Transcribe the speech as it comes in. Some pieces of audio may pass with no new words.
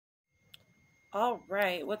All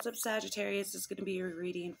right, what's up, Sagittarius? This is going to be your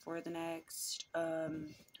reading for the next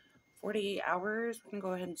 48 hours. We're going to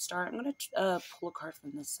go ahead and start. I'm going to pull a card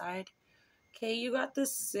from this side. Okay, you got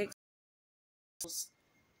this six,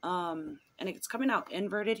 and it's coming out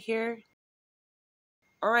inverted here.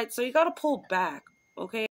 All right, so you got to pull back,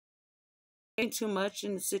 okay? Too much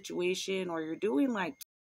in the situation, or you're doing like,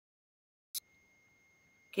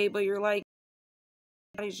 okay, but you're like,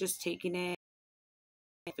 body's just taking it,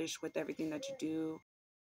 fish with everything that you do.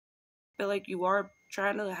 Feel like you are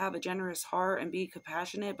trying to have a generous heart and be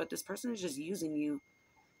compassionate, but this person is just using you.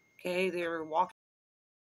 Okay, they're walking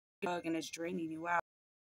and it's draining you out.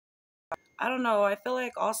 I don't know. I feel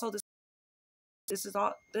like also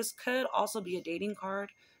this could also be a dating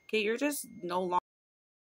card. Okay, you're just no longer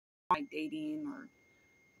like dating or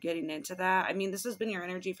getting into that. I mean, this has been your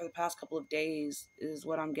energy for the past couple of days, is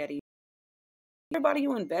what I'm getting. Everybody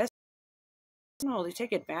you invest, no, they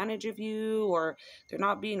take advantage of you, or they're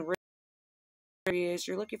not being serious.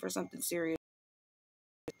 You're looking for something serious.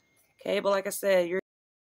 Okay, but like I said, you're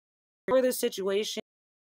for this situation.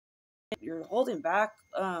 You're holding back.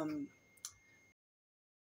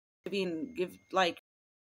 Give like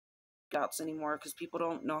outs anymore because people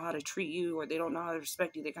don't know how to treat you, or they don't know how to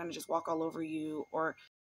respect you. They kind of just walk all over you, or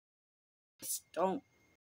just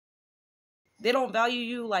they don't value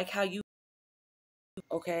you like how you,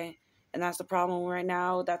 okay? And that's the problem right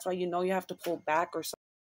now. That's why you have to pull back or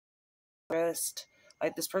rest.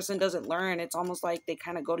 Like, this person doesn't learn. It's almost like they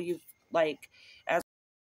kind of go to you like as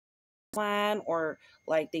a plan, or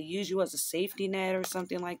like they use you as a safety net or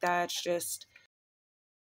something like that. It's just,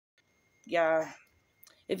 yeah.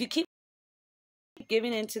 If you keep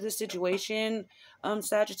giving into the situation,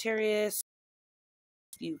 Sagittarius,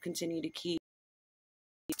 you continue to keep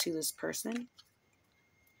to this person.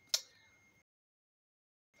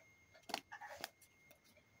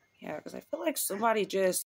 Yeah, because I feel like somebody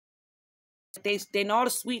just they know how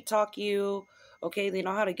to sweet talk you. Okay, they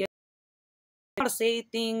know how to say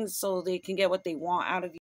things so they can get what they want out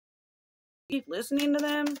of you. Keep listening to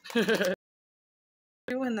them.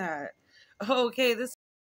 Doing that. Okay, this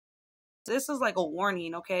is like a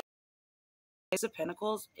warning. Okay, Ace of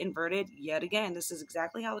Pentacles inverted yet again. This is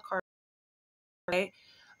exactly how the card. Okay,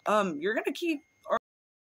 you're gonna keep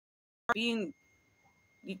being.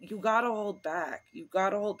 You gotta hold back. You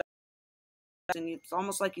gotta hold back, and it's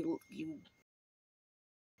almost like you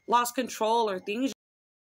lost control or things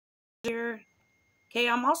here. Okay,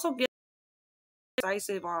 I'm also getting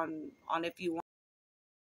decisive on if you want,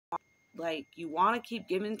 like, you want to keep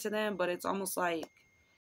giving to them, but it's almost like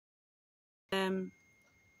them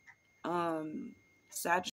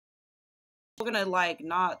Sag still gonna like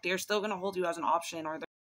not, they're still gonna hold you as an option, or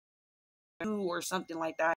they're or something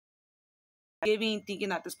like that. Giving, thinking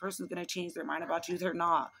that this person's gonna change their mind about you, they're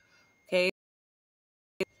not. Okay,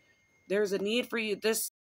 there's a need for you. This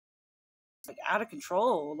like out of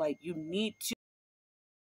control. Like, you need to,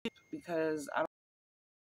 because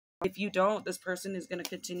if you don't, this person is gonna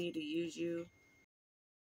continue to use you.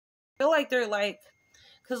 I feel like they're like,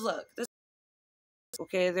 because look, this,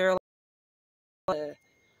 okay, they're like,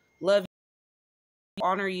 love you,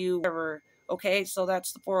 honor you, whatever. Okay, so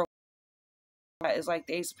that's the four. That is like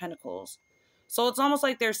the Ace of Pentacles. So it's almost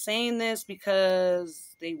like they're saying this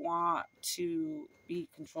because they want to be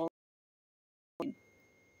controlled,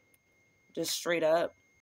 just straight up.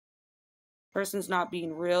 Person's not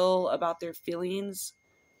being real about their feelings.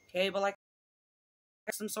 Okay, but like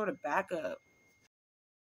some sort of backup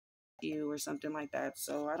you or something like that.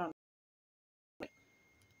 So I don't know.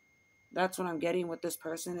 That's what I'm getting with this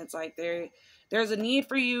person. It's like there's a need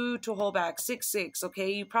for you to hold back. 6-6,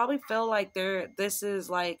 okay? You probably feel like this is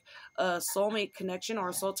like a soulmate connection or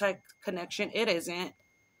a soul type connection. It isn't.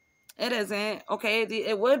 It isn't. Okay,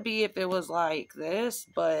 it would be if it was like this,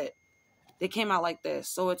 but they came out like this,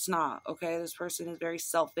 so it's not. Okay, this person is very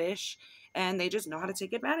selfish, and they just know how to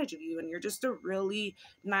take advantage of you, and you're just a really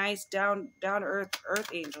nice down to earth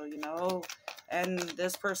angel, you know, and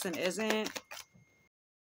this person isn't.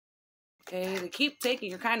 Okay, they keep taking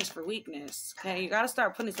your kindness for weakness. Okay, you got to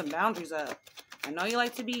start putting some boundaries up. I know you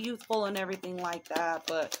like to be youthful and everything like that,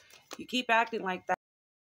 but you keep acting like that,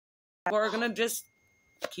 we're gonna just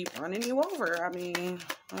keep running you over. I mean,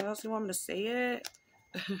 how else do you want me to say it?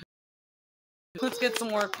 Let's get some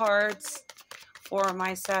more cards for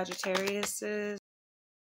my Sagittariuses.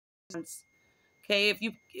 Okay, if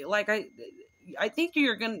you like, I think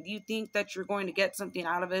you think that you're going to get something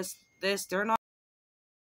out of this. They're not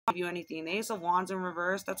gonna give you anything. The Ace of Wands in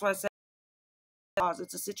reverse. That's why I said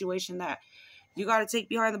it's a situation that you got to take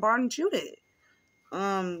behind the barn and shoot it.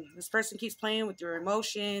 This person keeps playing with your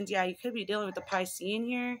emotions. Yeah, you could be dealing with the Piscean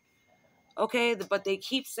here. Okay, but they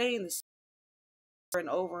keep saying this over and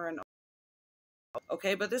over and over.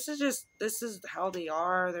 Okay, but this is how they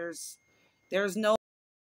are. There's no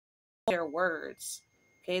their words.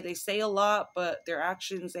 Okay, they say a lot, but their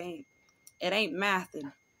actions ain't. It ain't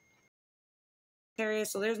mathing.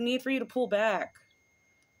 So there's need for you to pull back.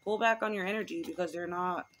 Pull back on your energy because they're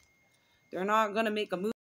not gonna make a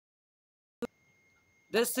move.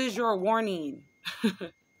 This is your warning.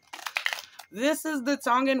 This is the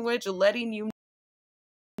tongue in which letting you know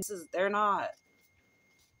they're not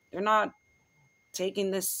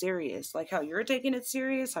taking this serious. Like how you're taking it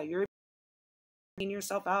serious, how you're taking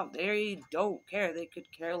yourself out. They don't care. They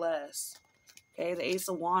could care less. Okay, the Ace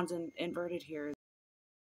of Wands inverted here.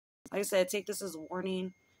 Like I said, take this as a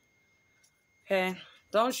warning. Okay,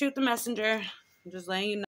 don't shoot the messenger. I'm just letting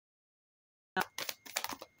you know.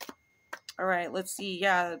 All right, let's see.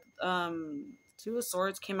 Yeah, Two of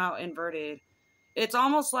Swords came out inverted. It's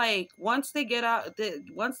almost like once they get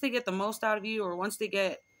the most out of you, or once they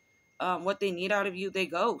get what they need out of you, they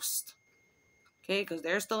ghost. Okay, because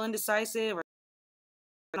they're still indecisive or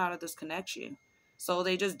out of this connection. So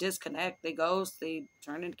they just disconnect. They ghost. They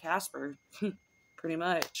turn into Casper, pretty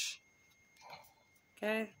much.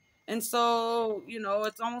 Okay. And so,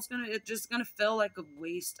 it's just gonna feel like a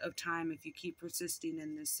waste of time if you keep persisting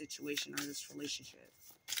in this situation or this relationship.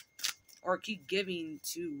 Or keep giving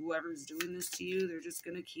to whoever's doing this to you. They're just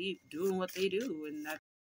gonna keep doing what they do. And that's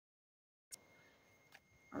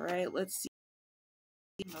all right, let's see.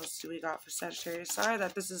 What else do we got for Sagittarius? Sorry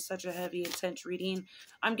that this is such a heavy, intense reading.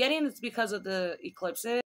 I'm getting it's because of the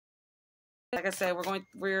eclipses. Like I said,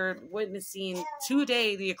 we're witnessing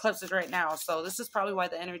today the eclipses right now. So this is probably why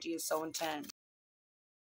the energy is so intense.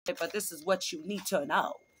 But this is what you need to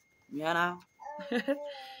know. You know?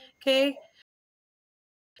 Okay.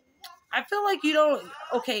 I feel like you don't.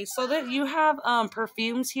 Okay, so that you have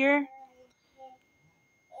perfumes here.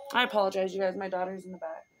 I apologize, you guys. My daughter's in the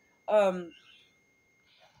back.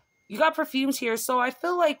 You got perfumes here, so I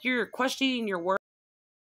feel like you're questioning your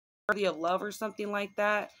worthy of love or something like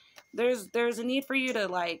that. There's a need for you to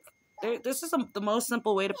like. This is the most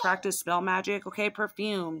simple way to practice spell magic. Okay,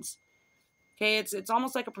 perfumes. Okay, it's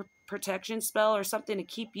almost like a protection spell or something to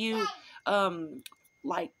keep you,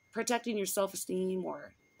 like protecting your self-esteem,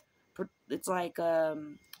 or it's like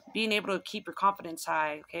being able to keep your confidence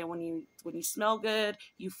high. Okay, when you smell good,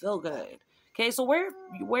 you feel good. Okay, so wear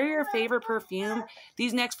your favorite perfume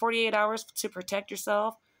these next 48 hours to protect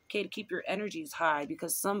yourself. Okay, to keep your energies high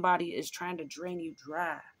because somebody is trying to drain you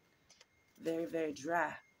dry, very very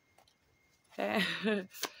dry. Okay,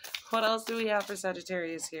 what else do we have for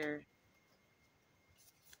Sagittarius here?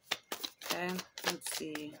 Okay, let's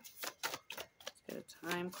see. Let's get a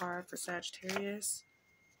time card for Sagittarius.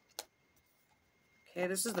 Okay,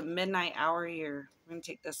 this is the midnight hour here. We're going to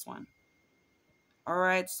take this one. All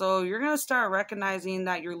right, so you're going to start recognizing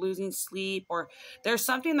that you're losing sleep or there's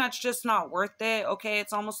something that's just not worth it. Okay,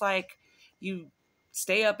 it's almost like you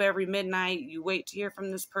stay up every midnight. You wait to hear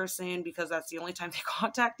from this person because that's the only time they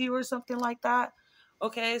contact you or something like that.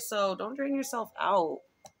 Okay, so don't drain yourself out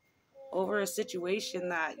over a situation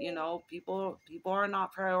that, people are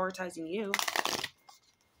not prioritizing you.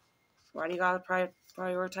 Why do you got to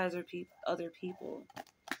prioritize other people?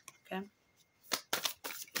 Okay.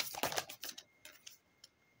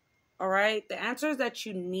 All right. The answers that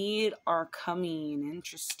you need are coming.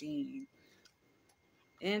 Interesting.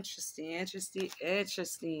 Interesting. Interesting.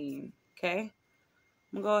 Interesting. Okay.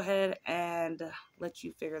 I'm going to go ahead and let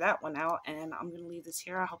you figure that one out. And I'm going to leave this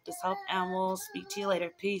here. I hope this helped. And we'll speak to you later.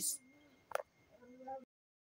 Peace.